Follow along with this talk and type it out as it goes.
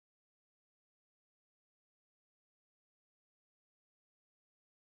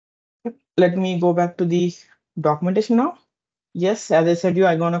Let me go back to the documentation now. Yes, as I said,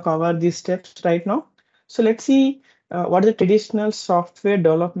 I'm going to cover these steps right now. So let's see what the traditional software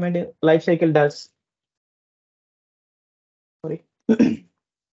development lifecycle does. Sorry.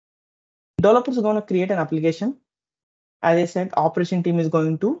 Developers are going to create an application. As I said, operation team is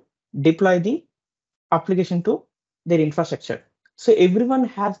going to deploy the application to their infrastructure. So everyone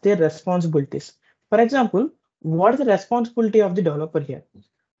has their responsibilities. For example, what is the responsibility of the developer here?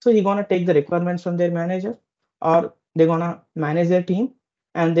 So you're gonna take the requirements from their manager, or they're gonna manage their team,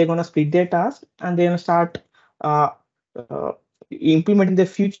 and they're gonna split their tasks, and they're gonna start uh, uh, implementing the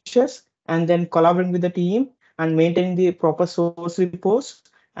features, and then collaborating with the team and maintaining the proper source reports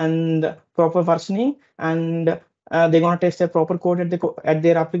and proper versioning, and they're gonna test their proper code at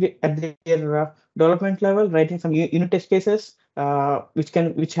their development level, writing some unit test cases,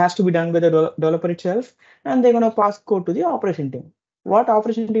 which has to be done by the developer itself, and they're gonna pass code to the operation team. What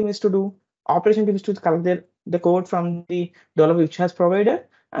operation team is to do? Operation team is to collect the code from the developer which has provided,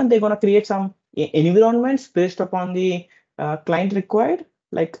 and they're gonna create some environments based upon the client required.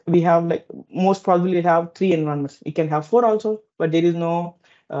 Like we have, like most probably we have 3 environments. We can have 4 also, but there is no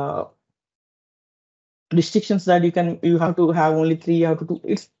uh, restrictions that you have to have only 3. You have to do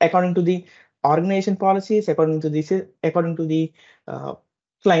it's according to the organization policies, according to the uh,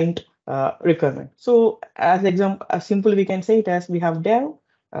 client requirement. So as example, as simple we can say it as we have dev,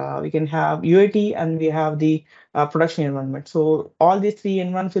 we can have UAT, and we have the production environment. So all these 3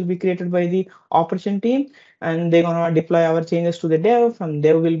 environments will be created by the operation team, and they're gonna deploy our changes to the dev, and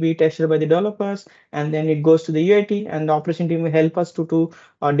dev will be tested by the developers, and then it goes to the UAT, and the operation team will help us to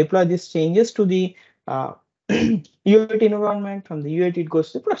deploy these changes to the uh, UAT environment. From the UAT, it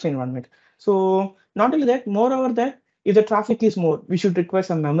goes to the production environment. So not only that, moreover that, if the traffic is more, we should require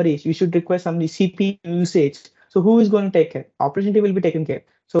some memories. We should require some CPU usage. So who is going to take care? Operation team will be taken care.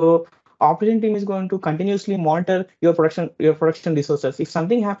 So operation team is going to continuously monitor your production resources. If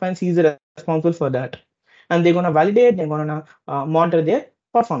something happens, he is responsible for that, and they're gonna validate. They're gonna monitor their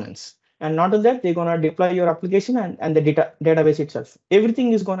performance. And not only that, they're gonna deploy your application and the database itself.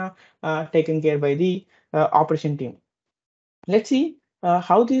 Everything is gonna taken care by the operation team. Let's see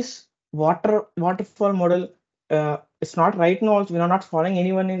how this waterfall model. It's not right now. Also, we are not following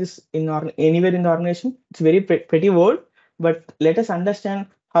anyone anywhere in the organization. It's very pretty word, but let us understand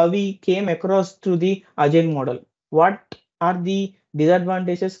how we came across to the agile model. What are the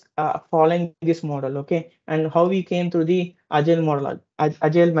disadvantages following this model? Okay, and how we came through the agile model,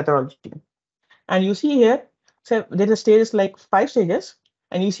 agile methodology. And you see here, so there are stages, like 5 stages,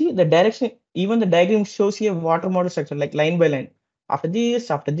 and you see the direction. Even the diagram shows you a water model structure, like line by line. After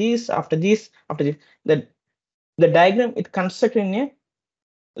this, after this, after this, after this. The diagram, it constructed in a,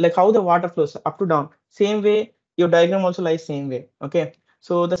 like how the water flows up to down. Same way, your diagram also lies same way. Okay.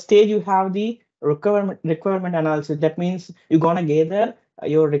 So the stage you have the requirement analysis. That means you're gonna gather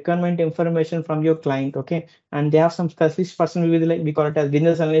your requirement information from your client. Okay. And they have some specialist person will be, like we call it as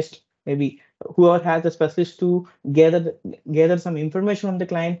business analyst, maybe whoever has the specialist to gather some information from the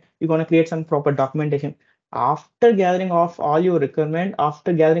client. You're gonna create some proper documentation. After gathering of all your requirement,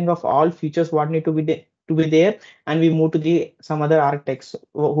 after gathering of all features, what need to be there, and we move to the some other architects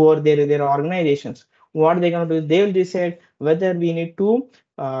who are there, their organizations. What they're going to do, they will decide whether we need to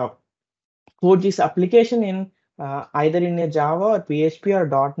code this application in either in a Java or PHP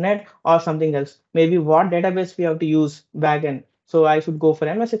or .NET or something else. Maybe what database we have to use backend. So I should go for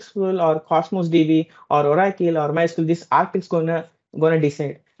MS SQL or Cosmos DB or Oracle or MySQL. This architect's gonna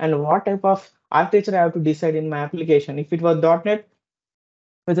decide, and what type of architecture I have to decide in my application. If it was .NET,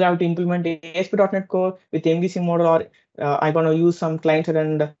 whether I have to implement ASP.NET Core with MVC model, or I'm going to use some client-side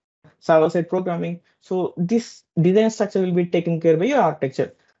and server-side programming. So this design structure will be taken care by your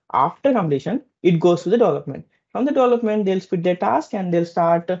architecture. After completion, it goes to the development. From the development, they'll split their task and they'll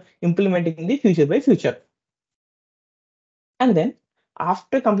start implementing the feature by feature. And then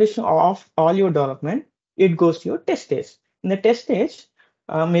after completion of all your development, it goes to your test stage. In the test stage,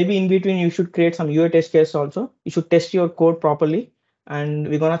 maybe in between, you should create some UA test case also. You should test your code properly, and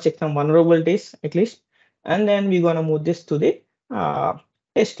we're gonna check some vulnerabilities at least. And then we're gonna move this to the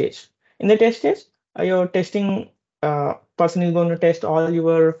test stage. In the test stage, your testing person is going to test all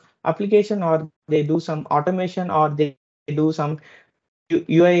your application, or they do some automation, or they do some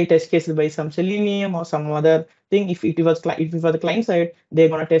UI test cases by some Selenium or some other thing. If it was the client side, they're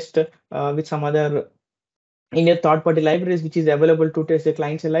gonna test with some other in your third-party libraries, which is available to test the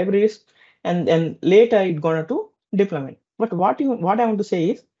client side libraries, and then later it's gonna to deployment. But what I want to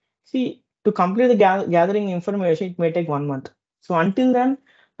say is, see, to complete the gathering information, it may take 1 month. So until then,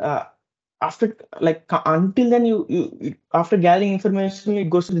 uh, after until then after gathering information, it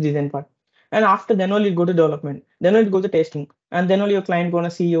goes to the design part, and after then only it go to development, then only it go to testing, and then only your client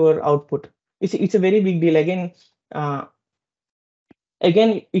gonna see your output. It's a very big deal. Again,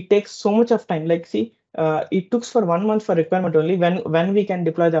 it takes so much of time. Like, see, it took for 1 month for requirement only when we can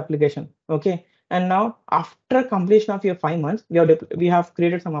deploy the application. Okay, and now after completion of your 5 months, we have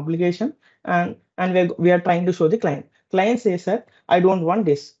created some application, and we are trying to show the client. Client says that I don't want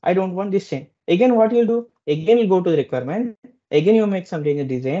this, I don't want this chain. Again, what you'll do? Again, you go to the requirement. Again, you make some change in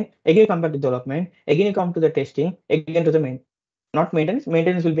design. Again, you come back to development. Again, you come to the testing. Again, to the not maintenance.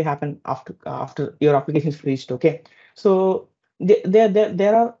 Maintenance will be happen after your application is reached. Okay, so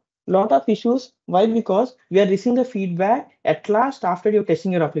there are a lot of issues. Why? Because we are receiving the feedback at last after you're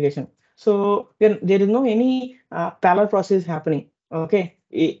testing your application. So there is no any parallel process happening. Okay,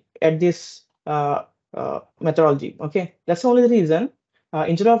 at this methodology. Okay, that's only the reason.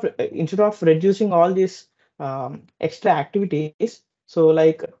 Instead of reducing all these extra activities, so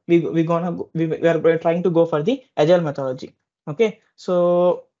like we are trying to go for the agile methodology. Okay,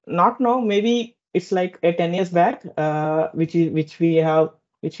 so not now, maybe it's like 10 years back, which we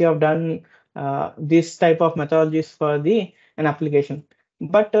have done this type of methodologies for an application.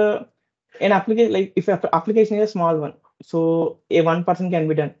 But an application, like if application is a small one, so a one person can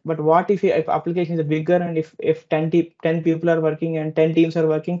be done. But what if application is bigger, and if 10 people are working and 10 teams are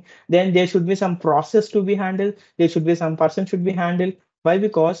working, then there should be some process to be handled. There should be some person should be handled. Why?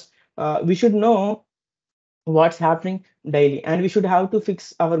 Because we should know what's happening daily, and we should have to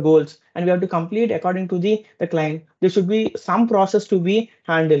fix our goals, and we have to complete according to the client. There should be some process to be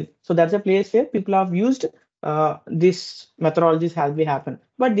handled. So that's a place where people have used this methodologies has been happen,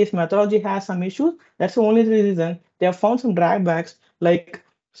 but this methodology has some issues. That's the only reason they have found some drawbacks. Like,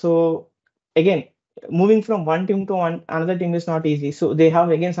 so again, moving from one team to another team is not easy. So they have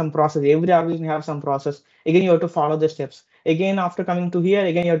again some process. Every organization have some process. Again, you have to follow the steps. Again, after coming to here,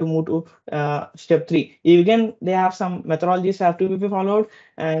 again you have to move to step 3. Again, they have some methodologies have to be followed,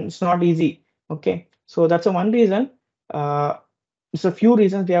 and it's not easy. Okay, so that's the one reason. It's a few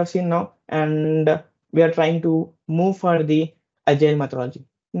reasons we have seen now, and we are trying to move for the agile methodology.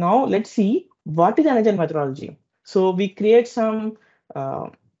 Now let's see what is an agile methodology. So we create some.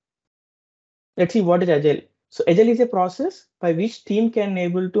 Let's see what is agile. So agile is a process by which team can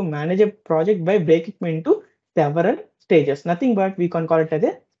able to manage a project by breaking it into several stages. Nothing but we can call it as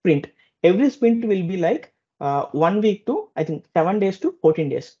a sprint. Every sprint will be like 1 week to, I think, 7 days to 14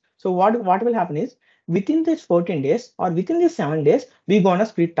 days. So what will happen is, within this 14 days or within these 7 days, we're gonna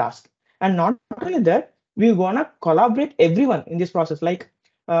split task. And not only that, we're gonna collaborate everyone in this process. Like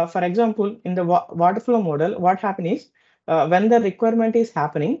for example, in the waterfall model, what happens is when the requirement is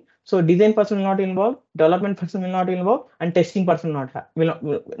happening, so design person will not involve, development person will not involve, and testing person will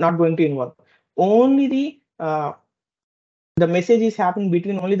not going to involve. Only the message is happening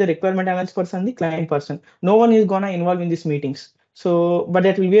between only the requirement analyst person and the client person. No one is gonna involve in these meetings. So, but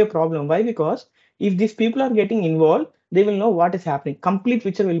that will be a problem. Why? Because if these people are getting involved, they will know what is happening. Complete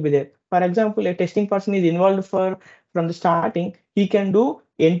picture will be there. For example, a testing person is involved from the starting. He can do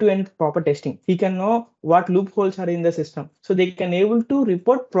end-to-end proper testing. He can know what loopholes are in the system, so they can able to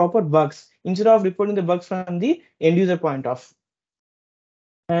report proper bugs instead of reporting the bugs from the end user point of.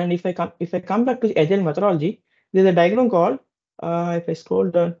 And if I come back to the agile methodology, there's a diagram called, if I scroll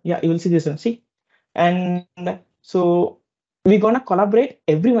down, yeah, you will see this one. See, and so we're gonna collaborate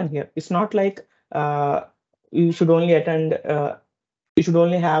everyone here. It's not like you should only attend. You should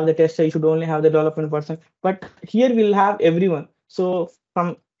only have the tester. You should only have the development person. But here we'll have everyone. So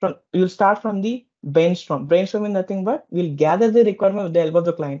from you'll start from the brainstorm. Brainstorming nothing but we'll gather the requirement with the help of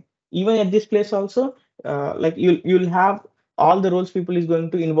the client. Even at this place also, like you'll have all the roles people is going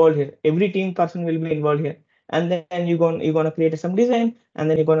to involve here. Every team person will be involved here, and then you're gonna create some design, and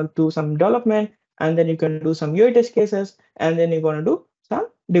then you're gonna do some development, and then you can do some UI test cases, and then you're gonna do some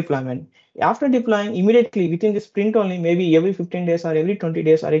deployment. After deploying, immediately within the sprint only, maybe every 15 days or every 20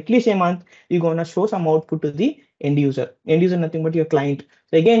 days or at least a month, you're gonna show some output to the end user. End user nothing but your client.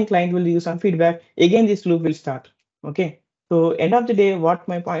 So again, client will give some feedback. Again, this loop will start. Okay. So end of the day, what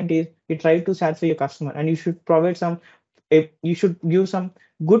my point is, you try to satisfy your customer, and you should provide you should give some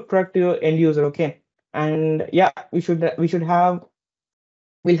good product to your end user. Okay. And yeah, we'll have,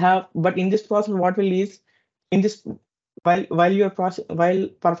 but in this process, what will is in this while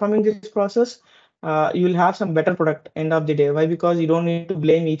performing this process, you will have some better product end of the day. Why? Because you don't need to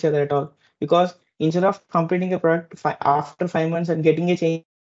blame each other at all. Because instead of completing a product after 5 months and getting a change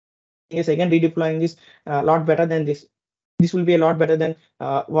again redeploying this a lot better than this will be a lot better than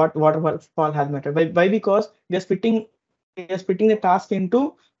what waterfall has matter. Why? Because we are splitting are splitting the task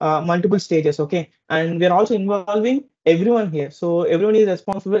into multiple stages, okay? And we are also involving everyone here. So everyone is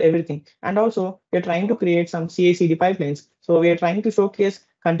responsible for everything. And also we are trying to create some CI/CD pipelines. So we are trying to showcase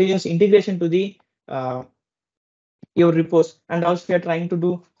continuous integration to the your repos, and also we are trying to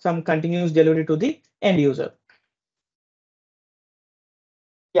do some continuous delivery to the end user.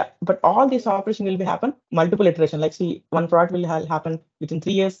 Yeah, but all this operation will be happen multiple iteration. Like, see, one product will happen within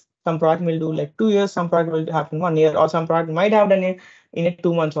 3 years. Some product will do like 2 years. Some product will happen 1 year, or some product might have done it in a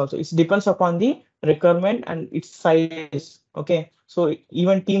 2 months also. It depends upon the requirement and its size. Okay, so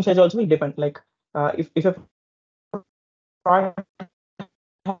even team size also will depend. Like, if a product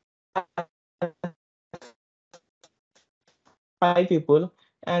 5 people,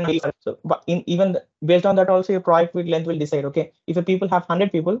 and so but even based on that also your product with length will decide. Okay, if a people have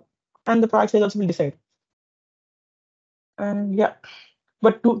 100 people, and the product size also will decide. And yeah,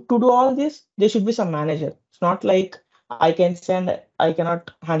 but to do all this, there should be some manager. It's not like I can send, I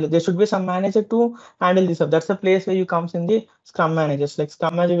cannot handle. There should be some manager to handle this up. That's the place where you comes in the Scrum managers. Like,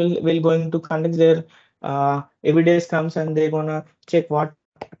 Scrum manager will going to conduct their everyday scrums, and they're gonna check what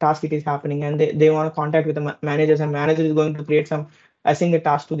task it is happening, and they want to contact with the managers, and manager is going to create some, assign the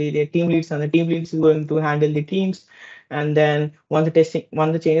task to the team leads, and the team leads is going to handle the teams. And then once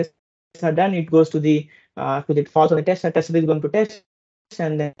the changes are done, it goes to the falls on the test, and tester is going to test,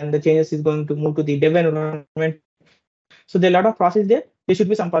 and then the changes is going to move to the dev environment. So there are a lot of process there. There should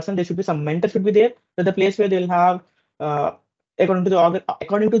be some person, there should be some mentor should be there. That the place where they'll have according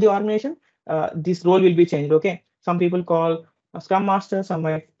to the organization, this role will be changed. Okay, some people call a scrum master,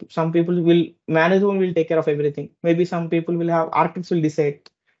 some people will management will take care of everything. Maybe some people will have architects will decide.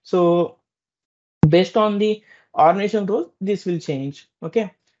 So based on the organization role, this will change.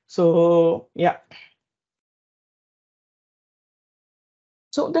 Okay, so yeah.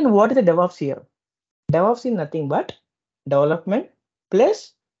 So then what is the DevOps here? DevOps is nothing but development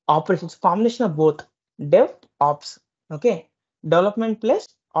plus operations, combination of both dev ops. Okay, development plus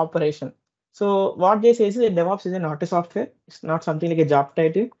operation. So what they say is that DevOps is not a software. It's not something like a job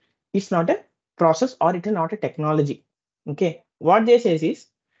title. It's not a process, or it is not a technology. Okay, what they say is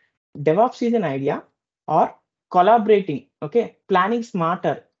DevOps is an idea, or collaborating. Okay, planning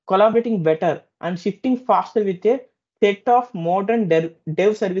smarter, collaborating better, and shifting faster with a set of modern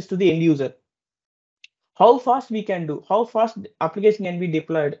dev service to the end user. How fast we can do, how fast the application can be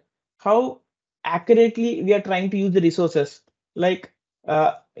deployed, how accurately we are trying to use the resources. Like,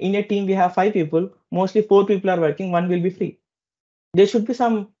 in a team we have 5 people, mostly 4 people are working, one will be free. There should be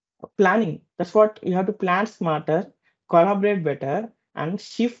some planning. That's what you have to plan smarter, collaborate better, and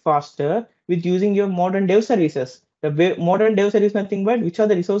shift faster with using your modern dev services. The modern dev service is nothing but which are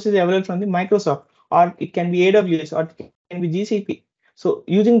the resources available from the Microsoft, or it can be AWS, or it can be GCP. So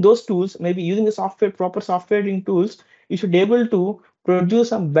using those tools, maybe using the software, proper software in tools, you should be able to produce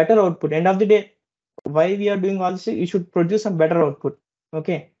some better output. End of the day, why we are doing all this, you should produce some better output.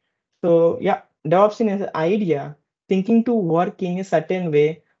 Okay, so yeah, DevOps is an idea, thinking to work in a certain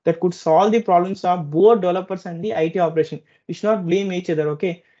way that could solve the problems of both developers and the IT operation. We should not blame each other.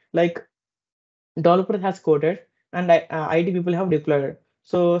 Okay, like, developer has coded, and IT people have deployed it.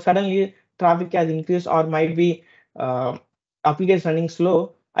 So suddenly traffic has increased, or might be uh, application running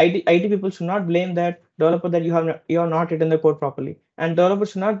slow. IT people should not blame that developer that you have not written the code properly, and developer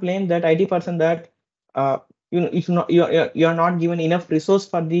should not blame that IT person that uh, if you are not given enough resource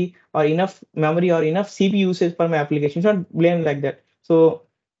for the, or enough memory, or enough CPU usage for my application. You should not blame like that. So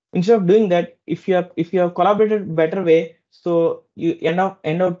instead of doing that, if you have collaborated better way, so you end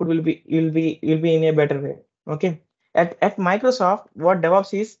output will be in a better way. Okay, at Microsoft, what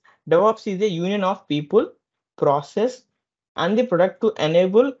DevOps is a union of people, process, and the product to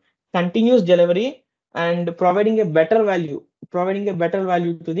enable continuous delivery, and providing a better value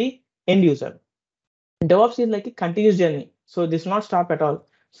to the end user. DevOps is like a continuous journey, so this will not stop at all.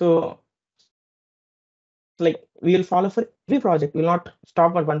 So like, we will follow for every project, we will not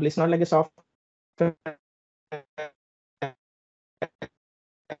stop at one place. Not like a software,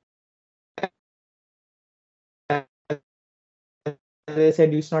 as I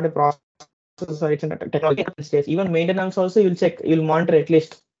said, it's not a process, or it's not a technology stage. Even maintenance also, you'll check, you'll monitor at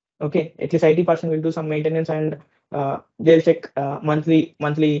least. Okay, at least IT person will do some maintenance, and they'll check monthly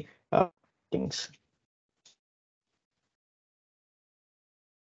things.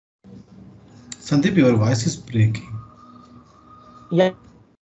 Sandeep, your voice is breaking. Yeah,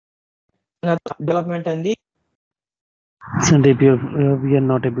 development and the Sandeep, we are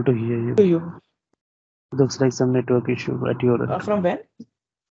not able to hear you. you Looks like some network issue at your end. from when?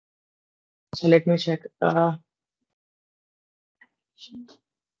 So let me check.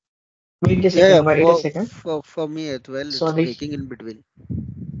 Wait a Yeah, second. Wait a second. for me as well, it's Sorry. breaking in between.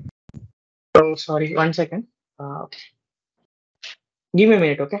 Oh, sorry. 1 second. Give me a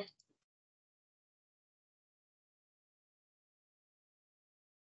minute, okay?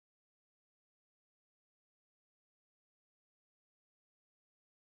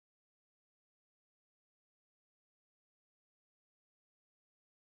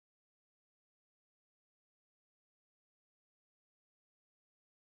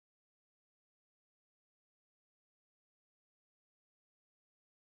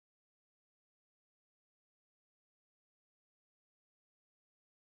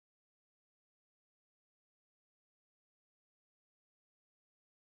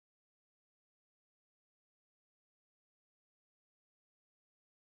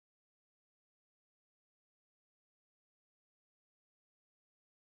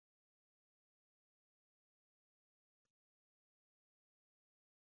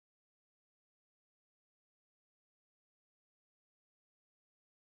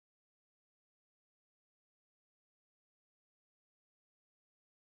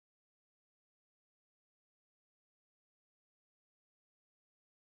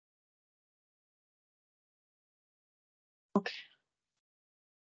 Okay.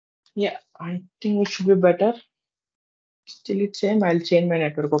 Yeah, I think it should be better. Still it's same. I'll change my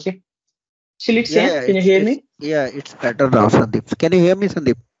network, okay? Still it's Yeah, same. yeah, Can you hear me? it's better now, Sandeep. Can you hear me,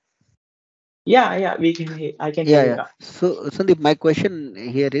 Sandeep? Yeah, we can hear. I can hear Yeah, you. yeah. So, Sandeep, my question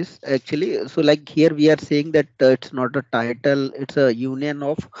here is actually, so like here we are saying that it's not a title, it's a union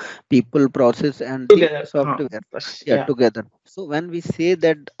of people, process, and the Together. software. Yeah, Yeah. together. So when we say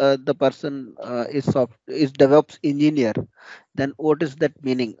that the person is DevOps engineer, then what is that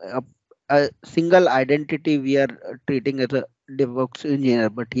meaning? A single identity we are treating as a DevOps engineer,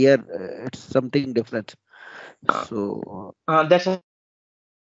 but here it's something different. So, That's will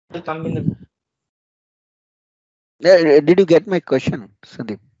come in the. did you get my question,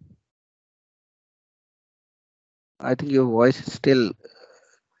 Sandeep? I think your voice is still,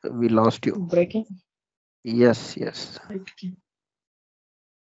 we lost you. Breaking. Yes, yes.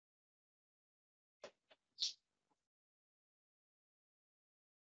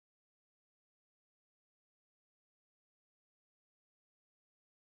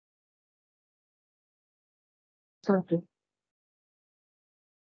 Okay.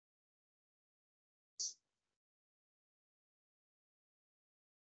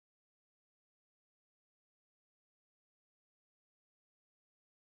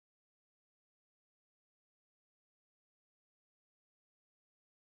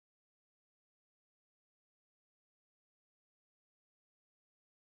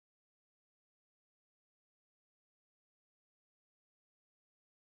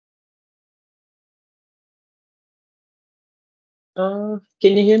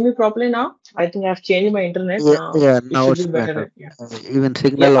 Can you hear me properly now? I think I've changed my internet. Yeah, Now yeah, it now should it's be better, better. right? Yeah. Even Yeah,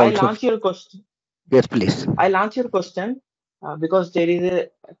 signal I'll also. answer your question. Yes, please. I'll answer your question because there is a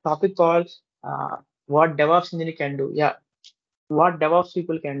topic called what DevOps engineer can do. Yeah, what DevOps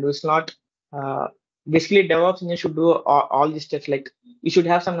people can do. It's not basically DevOps engineer should do all these steps. Like you should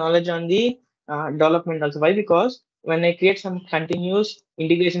have some knowledge on the development also. Why? Because when I create some continuous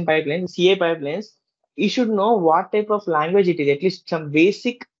integration pipelines, CA pipelines, you should know what type of language it is. At least some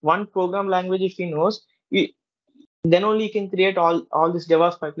basic one program language if he knows, then only you can create all these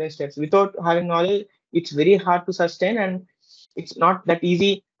DevOps pipeline steps. Without having knowledge, it's very hard to sustain and it's not that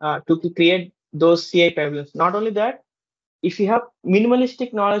easy to create those CI pipelines. Not only that, if you have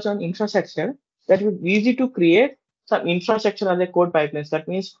minimalistic knowledge on infrastructure, that would be easy to create some infrastructure as a code pipelines. That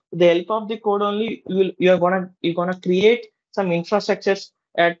means with the help of the code only, you're gonna create some infrastructures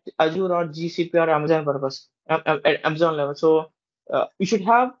at Azure or GCP or Amazon purpose, at Amazon level. So you should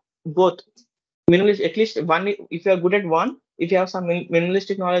have both minimalist, at least one. If you are good at one, if you have some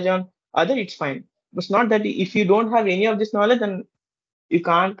minimalistic knowledge on other, it's fine. But it's not that if you don't have any of this knowledge, then you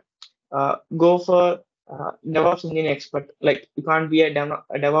can't go for DevOps engineer expert. Like you can't be a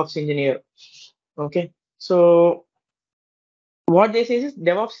DevOps engineer. Okay. So what they say is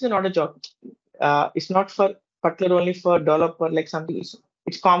DevOps is not a job. It's not for particular only for developer like something.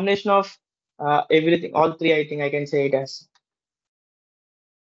 It's combination of everything, all three. I think I can say it as.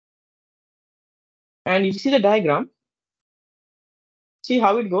 And if you see the diagram, see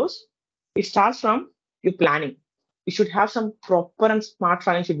how it goes. It starts from your planning. You should have some proper and smart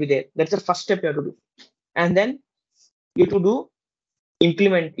planning should be there. That's the first step you have to do. And then you have to do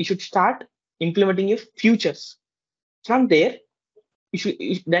implement. You should start implementing your futures. From there,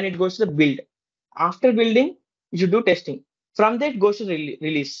 then it goes to the build. After building, you should do testing. From there, it goes to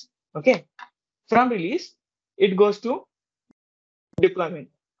release. Okay. From release, it goes to deployment.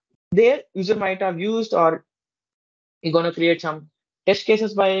 there user might have used, or you're going to create some test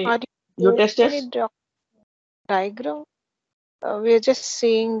cases by Are your you testers. any diagram? We're just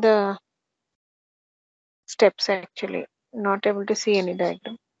seeing the steps actually, not able to see any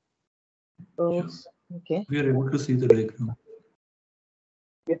diagram. So, okay. We are able to see the diagram.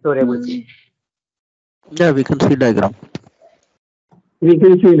 Yes, we're able to see. Yeah, we can see diagram. We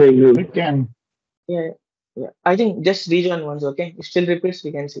can see diagram. We can. Yeah, yeah. I think just rejoin once, okay? It still repeats,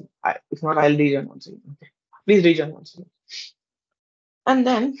 we can see. If not, I'll rejoin once again. Okay. Please rejoin once again. And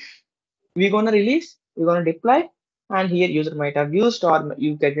then we're gonna release, we're gonna deploy, and here user might have used, or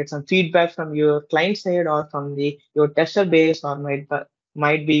you can get some feedback from your client side, or from the your tester base, or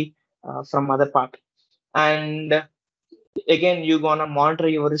might be from other part. And again, you're gonna monitor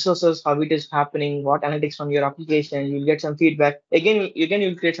your resources, how it is happening, what analytics from your application. You'll get some feedback. Again,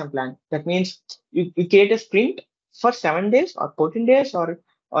 you'll create some plan. That means you create a sprint for 7 days or 14 days, or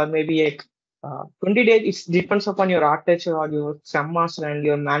maybe like 20 days. It depends upon your architecture or your scrum master and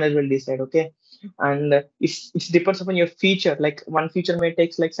your manager will decide. Okay, and it depends upon your feature. Like one feature may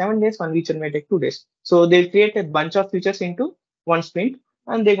take like 7 days, one feature may take 2 days. So they'll create a bunch of features into one sprint,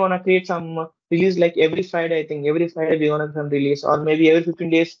 and they're gonna create some release like every Friday. I think every Friday we're gonna some release, or maybe every 15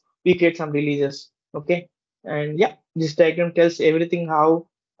 days we create some releases. Okay, and yeah, this diagram tells everything how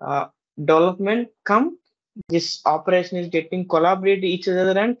development come. This operation is getting collaborate each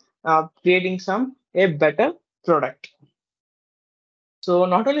other and creating a better product. So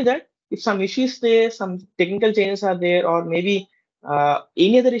not only that, if some issues there, some technical changes are there, or maybe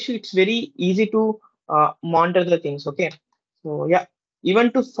any other issue, it's very easy to monitor the things. Okay, so yeah,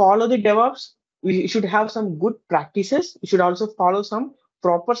 even to follow the DevOps, we should have some good practices. We should also follow some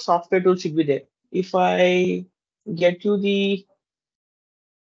proper software tools should be there. If I get you the,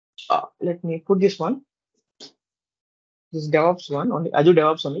 let me put this one, this DevOps one, on the Azure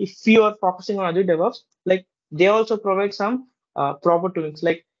DevOps only. If you are focusing on Azure DevOps, like they also provide some proper tools.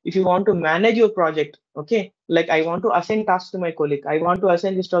 Like if you want to manage your project, okay, like I want to assign tasks to my colleague, I want to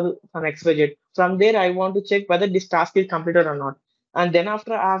assign this to some XYZ. From there, I want to check whether this task is completed or not. And then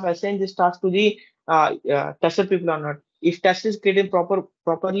after I have assigned this task to the tester people or not, if test is created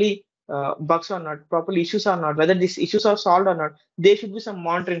properly, bugs or not, properly issues or not, whether these issues are solved or not, there should be some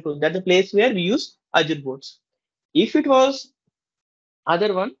monitoring tool. That's the place where we use Azure boards. If it was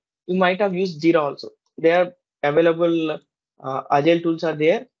other one, you might have used Jira also. They are available. Agile tools are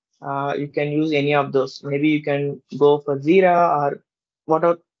there. You can use any of those. Maybe you can go for Jira or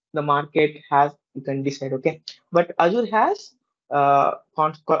whatever the market has. You can decide. Okay, but Azure has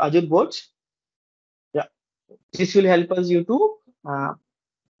Azure boards. Yeah, this will help us you to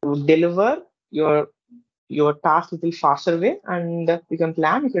deliver your task little faster way, and you can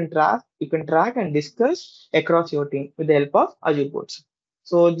plan, you can track and discuss across your team with the help of Azure boards.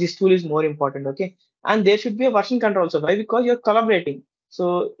 So this tool is more important, okay? And there should be a version control also. Why? Because you're collaborating.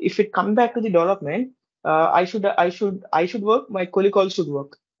 So if it come back to the development, I should work. My colleague also should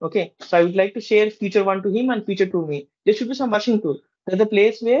work. Okay. So I would like to share feature one to him and feature to me. There should be some version tool. That's the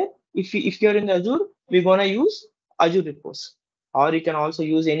place where if you're in Azure, we're gonna use Azure repos, or you can also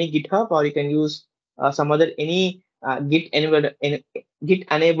use any GitHub, or you can use some other any Git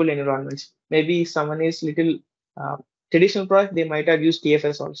enabled environments. Maybe someone is little traditional project, they might have used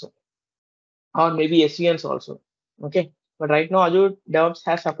TFS also, or maybe SVNs also. Okay, but right now Azure DevOps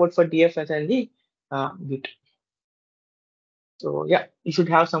has support for TFS and the Git. So yeah, you should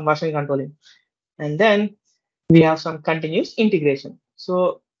have some version controlling, and then we have some continuous integration.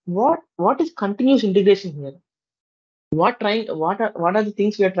 So what is continuous integration here? What are the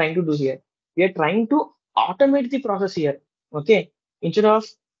things we are trying to do here? We are trying to automate the process here. Okay, instead of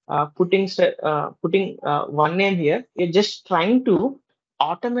putting one name here, we're just trying to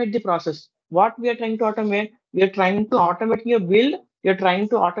automate the process. What we are trying to automate? We are trying to automate your build. We are trying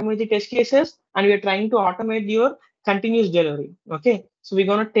to automate the test cases, and we are trying to automate your continuous delivery. Okay, so we're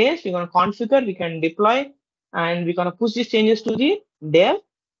gonna test, we're gonna configure, we can deploy, and we're gonna push these changes to the dev,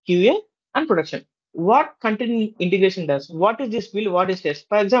 QA, and production. What content integration does? What is this build? What is test?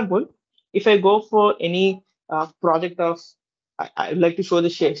 For example, if I go for any project of, I would like to show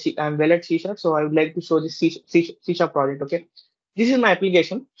this. I'm well at C#, so I would like to show this C# project. Okay, this is my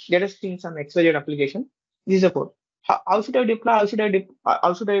application. Let us see some XYZ application. This is the code. How should I deploy? How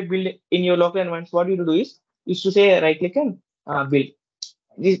should I build in your local environment? What you to do is to say right click and build.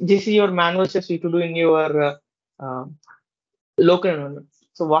 This is your manual steps you to do in your local environment.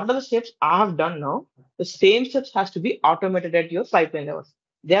 So what are the steps I have done now? The same steps has to be automated at your pipeline levels.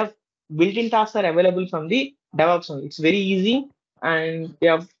 They have built-in tasks are available from the DevOps only. It's very easy, and they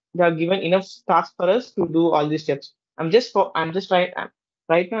have given enough tasks for us to do all these steps. I'm just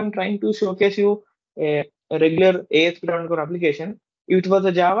Right now, I'm trying to showcase you a regular ASP.NET application. If it was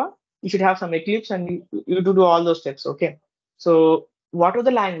a Java, you should have some Eclipse and you to do all those steps. Okay. So whatever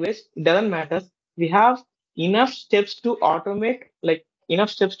the language, it doesn't matter. We have enough steps to automate, like enough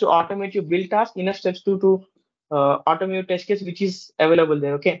steps to automate your build task, enough steps to automate test case, which is available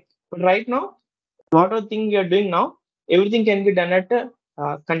there. Okay. But right now, whatever thing we are doing now, everything can be done at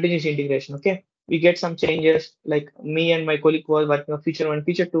continuous integration. Okay. We get some changes, like me and my colleague was working on feature one,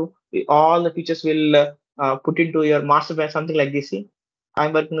 feature two. All the features will put into your master branch, something like this. See,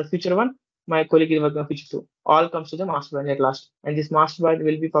 I'm working on feature one, my colleague is working on feature two. All comes to the master branch at last, and this master branch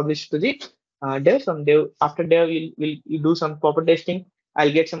will be published to the dev. From dev, after dev, we'll do some proper testing.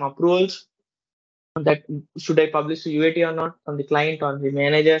 I'll get some approvals that should I publish to UAT or not from the client or the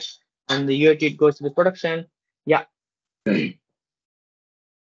manager, and the UAT it goes to the production. Yeah.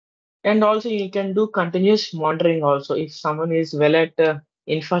 And also you can do continuous monitoring also if someone is well at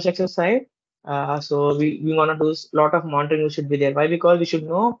infrastructure side. So we want to do a lot of monitoring. We should be there. Why? Because we should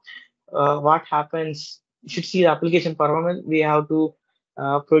know what happens. We should see the application performance. We have to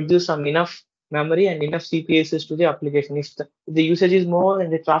produce some enough memory and enough CPUs to the application. If the usage is more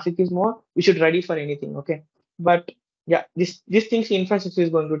and the traffic is more, we should ready for anything. Okay. But yeah, these things infrastructure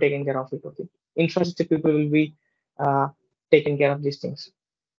is going to taking care of it. Okay. Infrastructure people will be taking care of these things.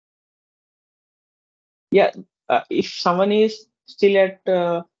 Yeah, if someone is still at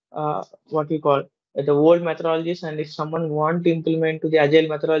what we call the old methodologies, and if someone want to implement to the agile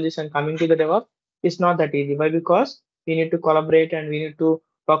methodologies and coming to the DevOps, it's not that easy. Why? Because we need to collaborate and we need to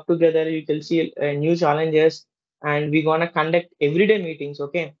work together. You can see new challenges, and we're gonna conduct everyday meetings.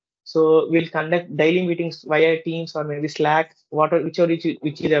 Okay, so we'll conduct daily meetings via Teams or maybe Slack, which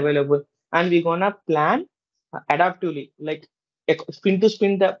is available, and we're gonna plan adaptively, like spin to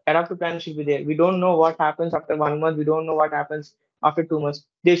spin, the adaptive plan should be there. We don't know what happens after 1 month. We don't know what happens after 2 months.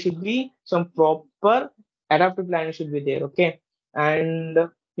 There should be some proper adaptive plan should be there. Okay. And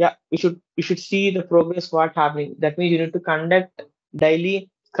yeah, you should see the progress, what happening. That means you need to conduct daily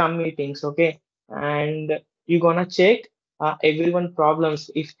scrum meetings. Okay. And you're gonna check everyone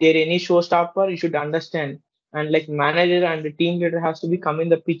problems. If there any showstopper, you should understand. And like manager and the team leader has to be come in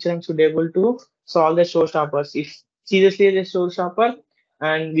the picture and should able to solve the showstoppers. If seriously as a showstopper,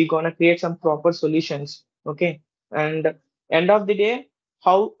 and we're gonna create some proper solutions. Okay. And end of the day,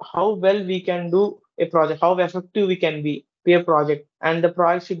 how well we can do a project, how effective we can be a project, and the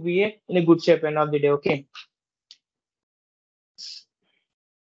project should be in a good shape end of the day. Okay.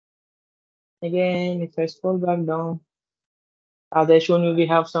 Again, if I scroll back down, as I shown you, we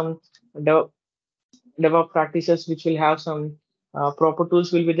have some DevOps practices which will have some proper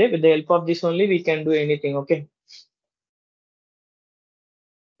tools will be there. With the help of this only, we can do anything. Okay.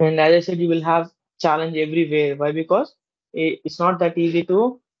 And as I said, you will have challenge everywhere. Why? Because it's not that easy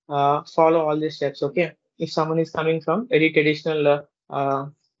to follow all these steps. Okay. If someone is coming from very traditional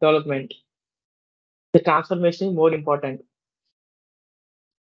development, the transformation is more important.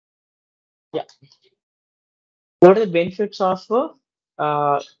 Yeah. What are the benefits of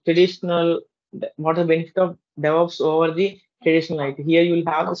traditional? What are the benefit of DevOps over the traditional IT? Here you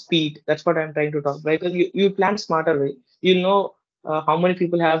will have the speed. That's what I'm trying to talk. Because you plan smarter way. You know how many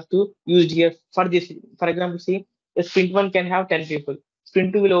people have to use here for this. For example, see, a sprint one can have 10 people.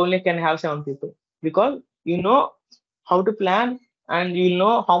 Sprint two will only can have 7 people, because you know how to plan, and you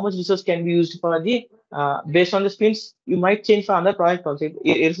know how much resource can be used for the based on the sprints. You might change for another project also.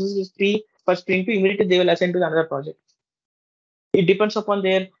 If resource is free for sprint two, immediately they will assign to another project. It depends upon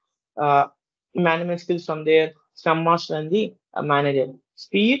their uh, management skills from their scrum master and the manager.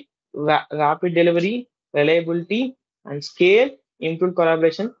 Speed, rapid delivery, reliability, and scale, improved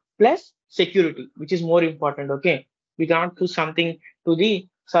collaboration, plus security, which is more important. Okay, we cannot push something to the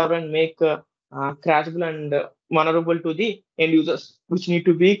server and make crashable and vulnerable to the end users, which need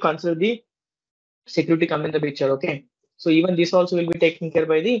to be considered the security come in the picture. Okay, so even this also will be taken care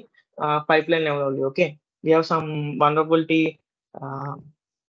by the pipeline level only. Okay, we have some vulnerability uh,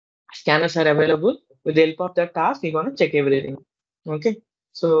 scanners are available. With the help of that task, we're going to check everything. Okay,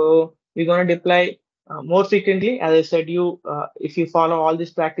 so we're going to deploy more frequently. As I said, if you follow all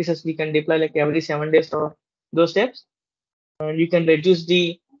these practices, we can deploy like every 7 days or those steps. And you can reduce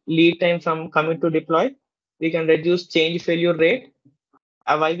the lead time from commit to deploy. We can reduce change failure rate.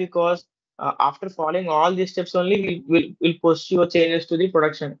 Why? Because after following all these steps only, we'll push your changes to the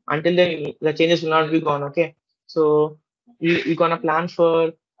production. Until then, the changes will not be gone. Okay, so we're gonna plan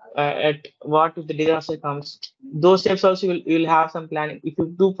for at what if the disaster comes. Those steps also you'll have some planning. If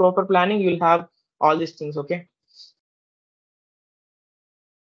you do proper planning, you'll have all these things. Okay.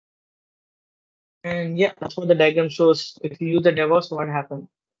 And yeah, that's what the diagram shows. If you use the DevOps, what happened?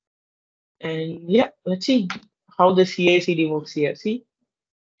 And yeah, let's see how the CI/CD works here. See,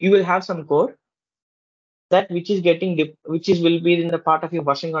 you will have some code that which is getting which is will be in the part of your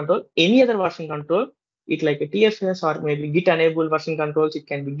version control. Any other version control, it like a TFS or maybe Git enable version controls. It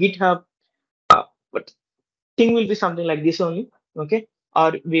can be GitHub, but thing will be something like this only. Okay,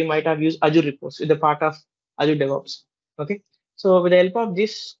 or we might have used Azure reports with the part of Azure DevOps. Okay, so with the help of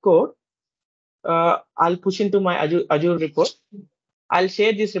this code, I'll push into my Azure report. I'll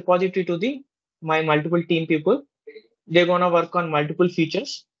share this repository to the my multiple team people. They're gonna work on multiple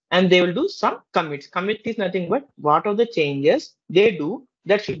features and they will do some commits. Commit is nothing but what are the changes they do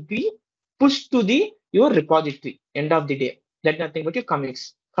that should be pushed to the your repository end of the day. That's nothing but your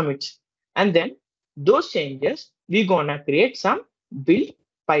commits. And then those changes we're gonna create some build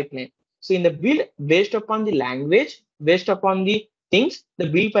pipeline. So in the build, based upon the language, based upon the things, the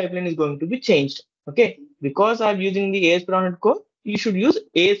build pipeline is going to be changed. Okay, because I'm using the ASP.NET Core, you should use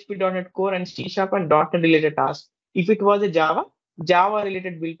ASP.NET Core and C# and .NET related tasks. If it was a Java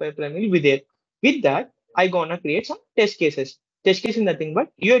related build pipeline will be there. With that, I gonna create some test cases. Test case is nothing but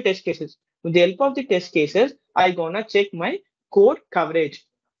your test cases. With the help of the test cases, I gonna check my code coverage,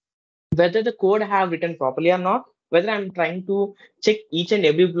 whether the code have written properly or not, whether I'm trying to check each and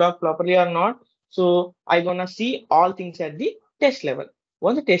every block properly or not. So I gonna see all things at the test level.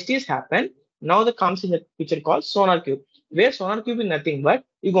 Once the test is happened, now the comes in the picture called Sonar Cube, where Sonar Cube is nothing but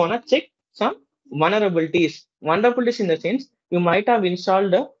you're gonna check some vulnerabilities. Vulnerabilities in the sense you might have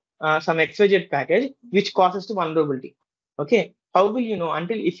installed some XYZ package which causes the vulnerability. Okay, how will you know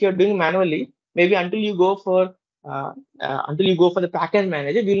until if you're doing manually? Maybe until you go for the package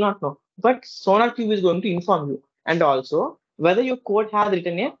manager, you will not know. But Sonar Cube is going to inform you, and also whether your code has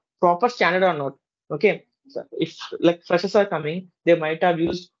written a proper standard or not. Okay, so if like freshers are coming, they might have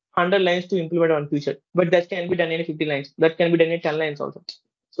used 100 lines to implement one feature, but that can be done in 50 lines. That can be done in 10 lines also.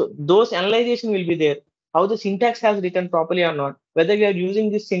 So those analyzation will be there. How the syntax has written properly or not, whether we are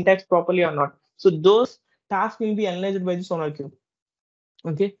using this syntax properly or not. So those tasks will be analyzed by the Sonar Cube.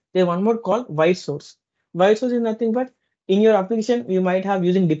 Okay, there's one more called white source. White source is nothing but in your application you might have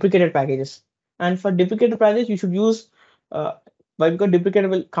using deprecated packages, and for deprecated packages you should use uh, but because deprecated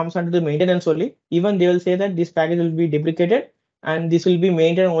will comes under the maintenance only. Even they will say that this package will be deprecated and this will be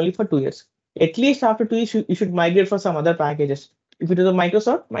maintained only for 2 years. At least after 2 years you should migrate for some other packages. If it is a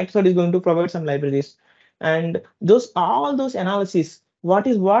Microsoft is going to provide some libraries, and those all those analysis. What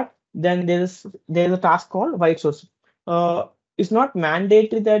is what? Then there's a task called white source. Uh, it's not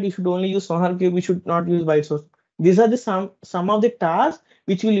mandatory that you should only use Sonar Cube, you should not use white source. These are the some of the tasks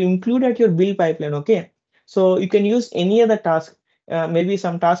which will include at your build pipeline. Okay, so you can use any other task. Maybe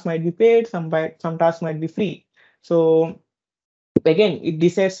some tasks might be paid, some tasks might be free. So again, it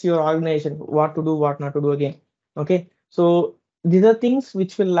decides your organization what to do, what not to do again. Okay, so these are things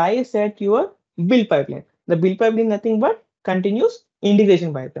which will lie at your build pipeline. The build pipeline is nothing but continuous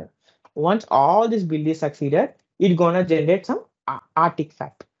integration pipeline. Once all this build is succeeded, it's gonna generate some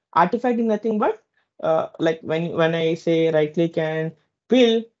artifact. Artifact is nothing but like when I say right click and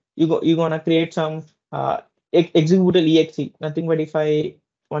build, you're gonna create some executable exe. Nothing but if I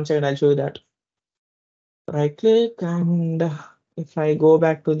one second, I'll show you that. Right click and if I go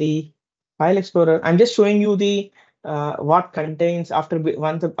back to the file explorer, I'm just showing you the what contains after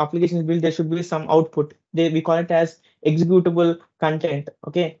once the application is built, there should be some output. We call it as executable content.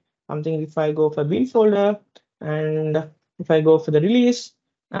 Okay, something if I go for build folder and if I go for the release,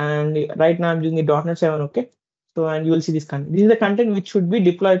 and right now I'm using the .NET 7. Okay, so and you will see this content. This is the content which should be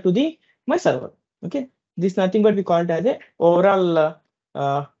deployed to the my server. Okay, this is nothing but we call it as a overall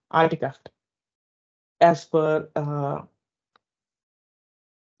artifact as per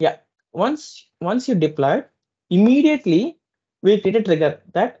yeah, once you deploy, immediately we'll create a trigger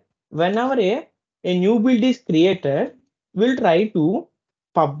that whenever a new build is created, we'll try to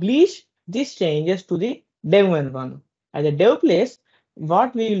publish these changes to the dev environment. At the dev place,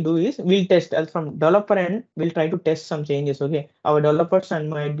 what we will do is we'll test from developer end, we'll try to test some changes. Okay, our developers and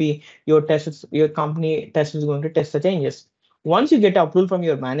might be your tests, your company test is going to test the changes. Once you get approval from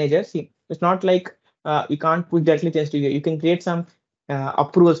your manager, see, it's not like you can't put directly change to you. You can create some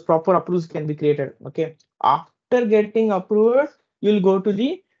approvals, proper approvals can be created. Okay, after getting approval, you'll go to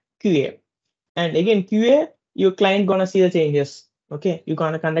the QA, and again QA, your client gonna see the changes. Okay, you're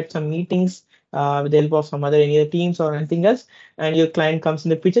gonna conduct some meetings with the help of some other any other teams or anything else, and your client comes in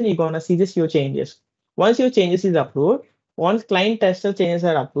the picture. You're gonna see this your changes. Once your changes is approved, once client tester changes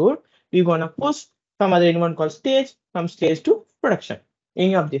are approved, we're gonna push some other anyone called stage from stage to production.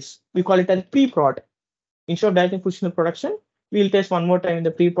 Any of this we call it as pre-prod. Instead of directly pushing the production, we'll test one more time in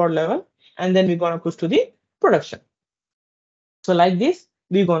the pre-prod level, and then we're gonna push to the production. So like this,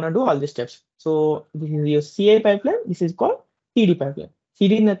 we're gonna do all the steps. So this is your CI pipeline. This is called CD pipeline.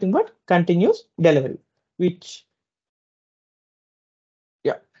 CD is nothing but continuous delivery, which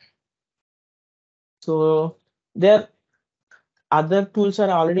so there other tools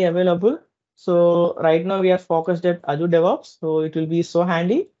are already available. So right now we are focused at Azure DevOps. So it will be so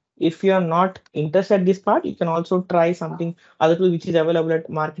handy. If you are not interested in this part, you can also try something other tool which is available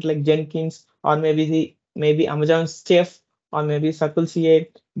at market like Jenkins or maybe Amazon's Chef or maybe 𝗙𝗏𝗁𝗀,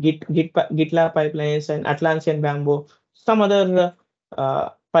 GitLab pipelines and Atlassian Bamboo. Some other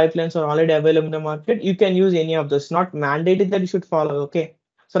pipelines are already available in the market. You can use any of those. Not mandated that you should follow. Okay.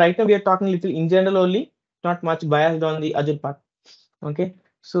 So right now we are talking a little in general only, not much biased on the Azure part. Okay,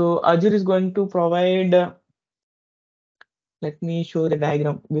 so Azure is going to provide. Let me show the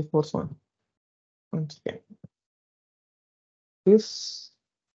diagram before one. Once again, this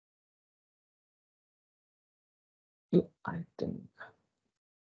I think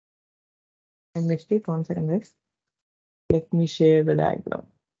I missed it. 1 second, guys. Let me share the diagram.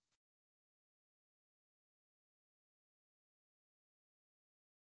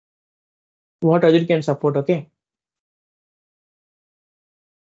 What Azure can support? Okay.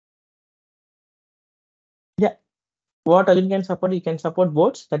 Yeah, what Azure can support? You can support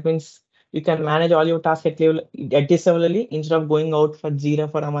bots. That means you can manage all your tasks at this level instead of going out for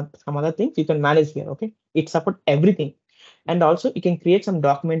Jira for some other things. You can manage here. Okay, it supports everything, and also you can create some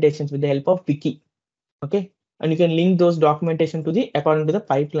documentations with the help of Wiki. Okay, and you can link those documentation to the according to the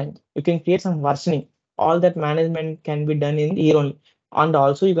pipeline. You can create some versioning. All that management can be done in here only. And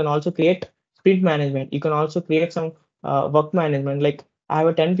also you can also create sprint management. You can also create some work management. Like I have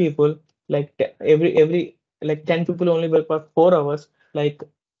a 10 people, like every like 10 people only work for 4 hours. Like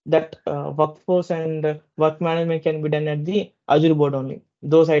that workforce and work management can be done at the Azure board only.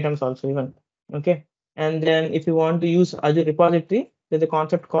 Those items also even. Okay. And then if you want to use Azure repository, there's a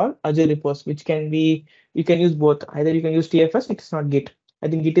concept called Azure repos, which can be you can use both. Either you can use TFS, it's not Git. I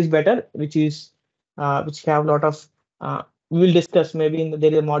think Git is better, which have a lot of we will discuss maybe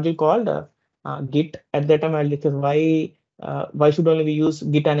there is a module called Git. At that time I'll discuss why should only we use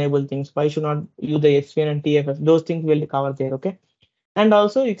Git enable things, why should not use the HCN and TFS. Those things will cover there. Okay. And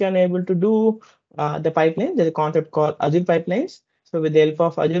also you can able to do the pipeline. There's a concept called Azure pipelines. So with the help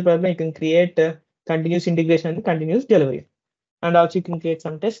of Azure pipeline, you can create continuous integration and continuous delivery. And also you can create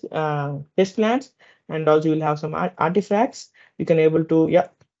some test plans, and also you will have some artifacts. You can able to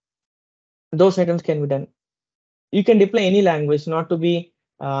those items can be done. You can deploy any language, not to be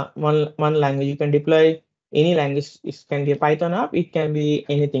one language. You can deploy any language. It can be a Python app, it can be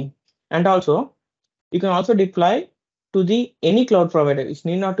anything. And also you can also deploy to the any cloud provider. It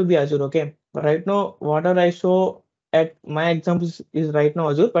need not to be Azure. Okay, but right now whatever I show at my examples is right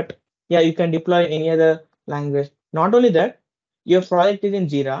now Azure, but yeah, you can deploy any other language. Not only that, your project is in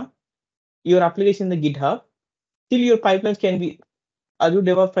Jira, your application in the GitHub, still your pipelines can be Azure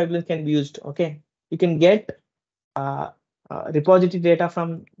DevOps pipelines can be used. Okay, you can get repository data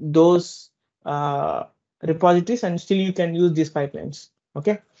from those repositories, and still you can use these pipelines.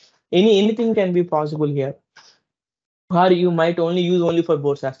 Okay, anything can be possible here. Or you might only use only for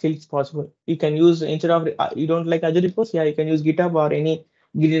boards. Still it's possible. You can use instead of you don't like Azure repos, yeah, you can use GitHub or any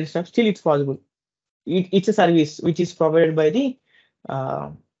Git stuff. Still it's possible. It's a service which is provided by the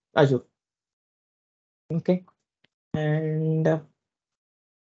Azure. Okay, and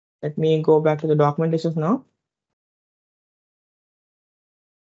let me go back to the documentations now.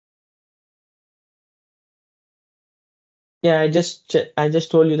 Yeah, I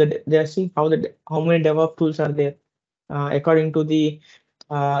just told you that there. See how many DevOps tools are there according to the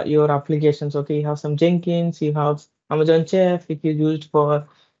your applications. Okay, you have some Jenkins, you have Amazon Chef, which is used for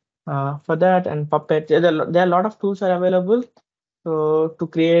that, and Puppet. There are a lot of tools are available. So to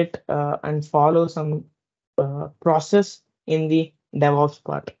create and follow some process in the DevOps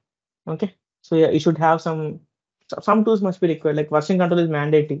part. Okay, so yeah, you should have some tools must be required. Like version control is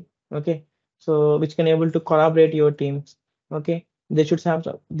mandatory. Okay, so which can able to collaborate your teams. Okay, they should have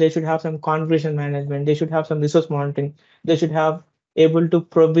some configuration management. They should have some resource monitoring. They should have able to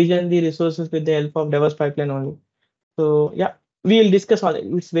provision the resources with the help of DevOps pipeline only. So yeah, we will discuss all.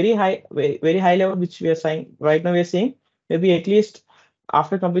 It's very high level, which we are saying right now. We are saying maybe at least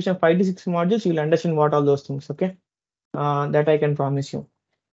after completion 5 to 6 modules, you will understand what all those things. Okay, that I can promise you.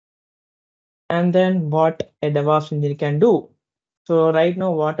 And then what a DevOps engineer can do. So right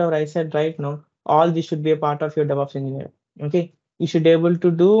now, whatever I said right now, all this should be a part of your DevOps engineer. Okay, you should be able to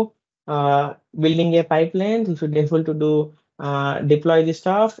do building a pipeline. You should be able to do deploy the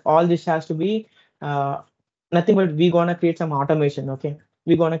stuff. All this has to be nothing but we gonna create some automation. Okay,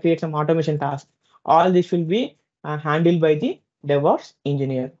 we're gonna create some automation task. All this will be handled by the DevOps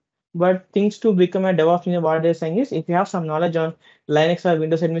engineer. But things to become a DevOps engineer, what they're saying is if you have some knowledge on Linux or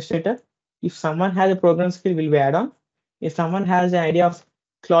Windows administrator, if someone has a program skill, will be add-on. If someone has an idea of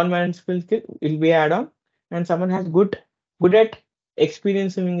cloud management skill, will be add-on. And someone has good at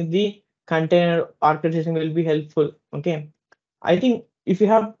experiencing the container orchestration will be helpful. Okay. I think if you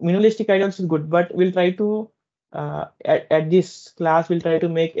have minimalistic ideas is good, but we'll try to at this class we'll try to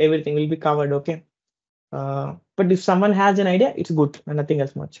make everything will be covered. Okay. But if someone has an idea, it's good and nothing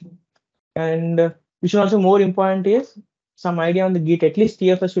else much. And which is also more important is some idea on the Git. At least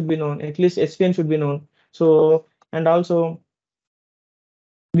TFS should be known. At least SVN should be known. So and also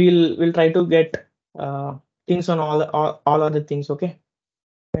we'll try to get things on all other things. Okay.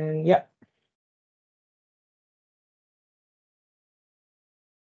 And yeah.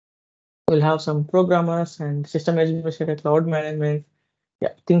 We'll have some programmers and system administrator, cloud management. Yeah,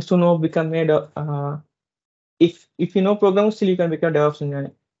 things to know become made. If you know programming, still you can become DevOps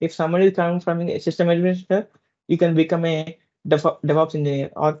engineer. If somebody is coming from a system administrator, you can become a DevOps engineer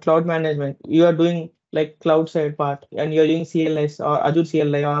or cloud management. You are doing like cloud side part and you're doing CLS or Azure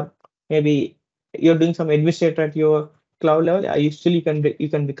CLI, or maybe you're doing some administrator at your cloud level. You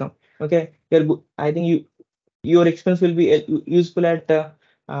can become. Okay, you're good. I think your experience will be useful at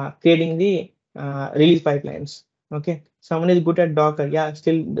creating the release pipelines. Okay, someone is good at Docker. Yeah,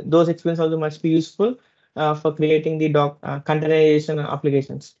 still those experience also must be useful for creating the containerization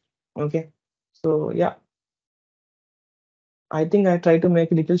applications. Okay, so yeah, I think I try to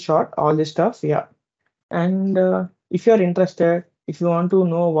make a little short all this stuff. Yeah, and if you're interested, if you want to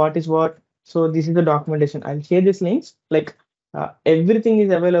know what is what, so this is the documentation. I'll share these links. Like everything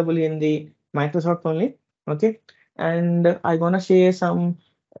is available in the Microsoft only. Okay, and I'm gonna share some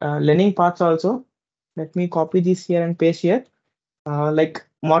learning paths also. Let me copy this here and paste here. Like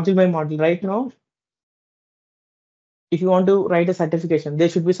module by module. Right now, if you want to write a certification, there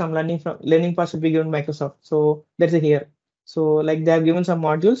should be some learning path should be given Microsoft. So that's it here. So like they have given some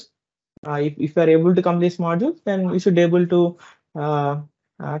modules. If you are able to complete this module, then you should be able to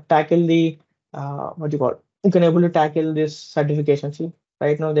tackle the what you call. You can able to tackle this certification. See,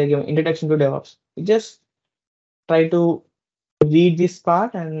 right now they're giving introduction to DevOps. You just try to read this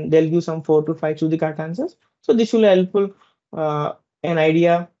part, and they'll give some 4 to 5 choose the correct answers. So this will helpful an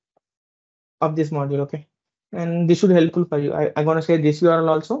idea of this module. Okay, and this should helpful for you. I'm gonna share this URL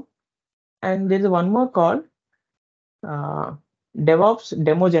also, and there's one more called DevOps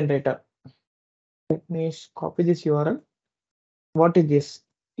demo generator. Let me copy this URL. What is this?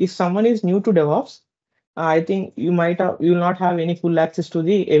 If someone is new to DevOps, I think you will not have any full access to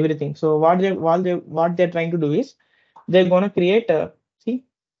the everything. So what they're trying to do is they're gonna create a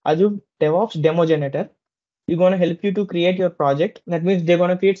Azure DevOps demo generator. We're gonna help you to create your project. That means they're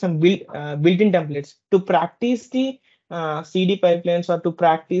gonna create some built-in templates to practice the CD pipelines, or to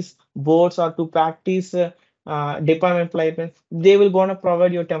practice boards, or to practice deployment pipelines. They will gonna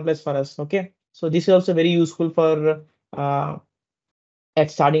provide your templates for us. Okay, so this is also very useful for at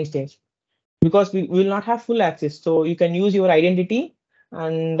starting stage, because we will not have full access. So you can use your identity,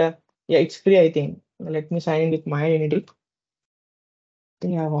 and yeah, it's free. I think. Let me sign in with my identity. I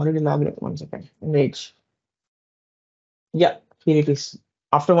think I've already logged in. 1 second. Rage. Yeah, here it is.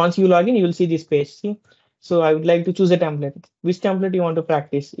 After once you log in, you will see this page. See, so I would like to choose a template. Which template you want to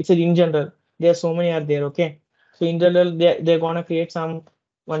practice? It's in general. There are so many are there. Okay, so in general, they're gonna create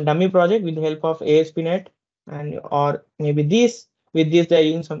one dummy project with the help of ASP.NET, and or maybe this. With this, they're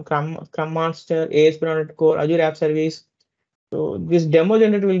using some Scrum Master, ASP.NET Core, Azure App Service. So this demo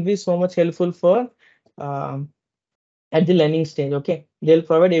generator will be so much helpful for at the learning stage. Okay, they'll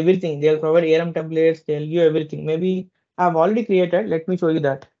provide everything. They'll provide ARM templates. They'll give everything. Maybe I've already created. Let me show you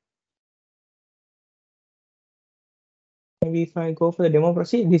that. Maybe if I go for the demo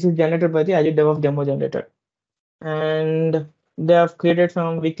process, this is generated by the Azure DevOps demo generator, and they have created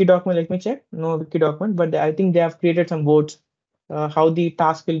some wiki document. Let me check. No wiki document, but I think they have created some boards. How the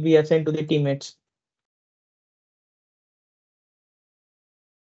task will be assigned to the teammates.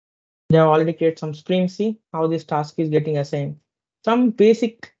 They have already created some streams. See how this task is getting assigned. Some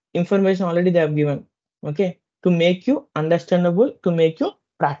basic information already they have given. Okay, to make you understandable, to make you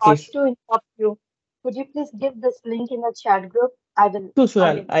practice. To interrupt you, could you please give this link in the chat group? I will.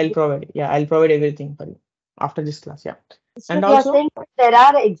 Sure, I'll provide it. Yeah, I'll provide everything for you after this class. Yeah. So and we are also saying there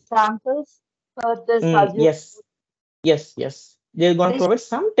are examples for this. Yes. They're going to provide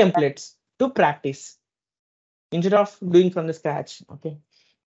some templates to practice instead of doing from the scratch. Okay.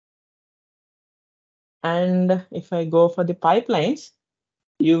 And if I go for the pipelines,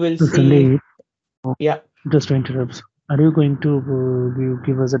 you will see. Sandeep, Yeah. just to interrupt. Are you going to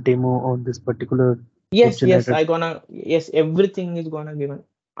give us a demo on this particular Yes, generated? yes, everything is gonna given.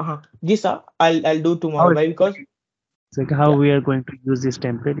 This I'll do How tomorrow. Why? Because it's like how yeah, we are going to use this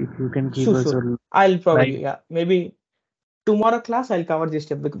template? If you can give us sure. a I'll live. probably, yeah, maybe tomorrow class I'll cover this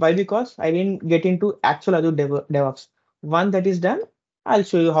step. Why? Because I didn't get into actual Azure DevOps. One that is done, I'll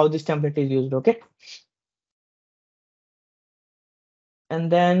show you how this template is used. Okay. And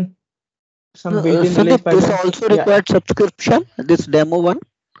then some built-in release Sandeep, this pipeline. also Yeah. required subscription, this demo one,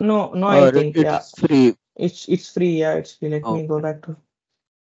 No, I or think, yeah, it's free? it's free. Yeah, it's free. Let me Oh, go back to.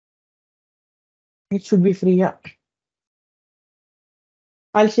 It should be free. Yeah.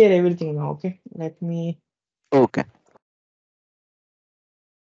 I'll share everything now. Okay. Let me. okay.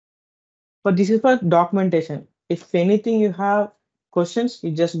 But this is for documentation. If anything you have questions,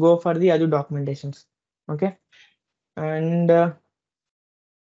 you just go for the Azure documentations. Okay. And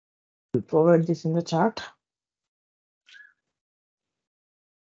provide this in the chat.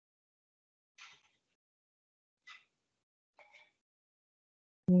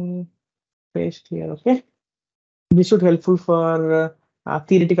 Paste here. Okay. This should helpful for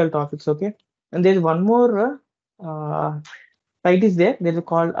theoretical topics. Okay. And there's one more site is there. There's a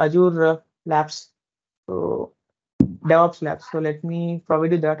called Azure Labs. So DevOps Labs. So let me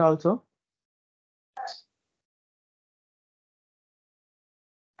provide you that also.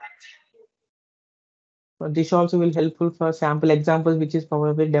 So this also will helpful for sample examples, which is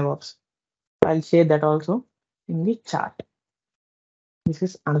probably DevOps. I'll share that also in the chat. This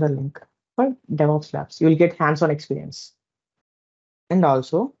is another link for DevOps Labs. You will get hands-on experience. And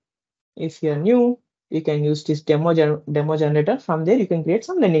also, if you're new, you can use this demo generator. From there, you can create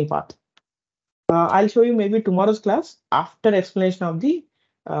some learning path. I'll show you maybe tomorrow's class after explanation of the.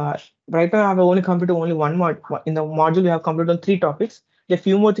 Right now, I have only completed only one mod. In the module, we have completed on 3 topics. There are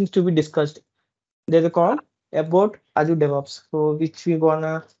few more things to be discussed. There's a call about Azure DevOps, so which we're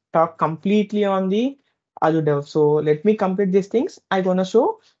gonna talk completely on the Azure DevOps. So let me complete these things. I'm gonna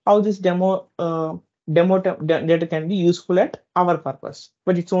show how this demo data can be useful at our purpose,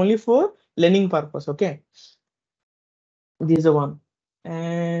 but it's only for learning purpose. Okay, this is the one,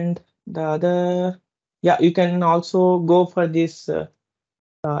 and the other, yeah, you can also go for this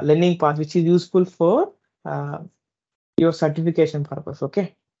learning path, which is useful for your certification purpose.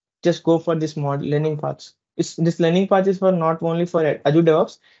 Okay, just go for this mod learning paths. This learning path is for not only for Azure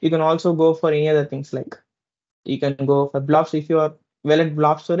DevOps. You can also go for any other things, like you can go for blobs. If you are well at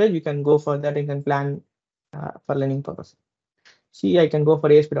blob storage, you can go for that. You can plan for learning purpose. See, I can go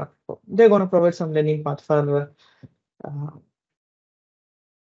for ASP.4. They're going to provide some learning path for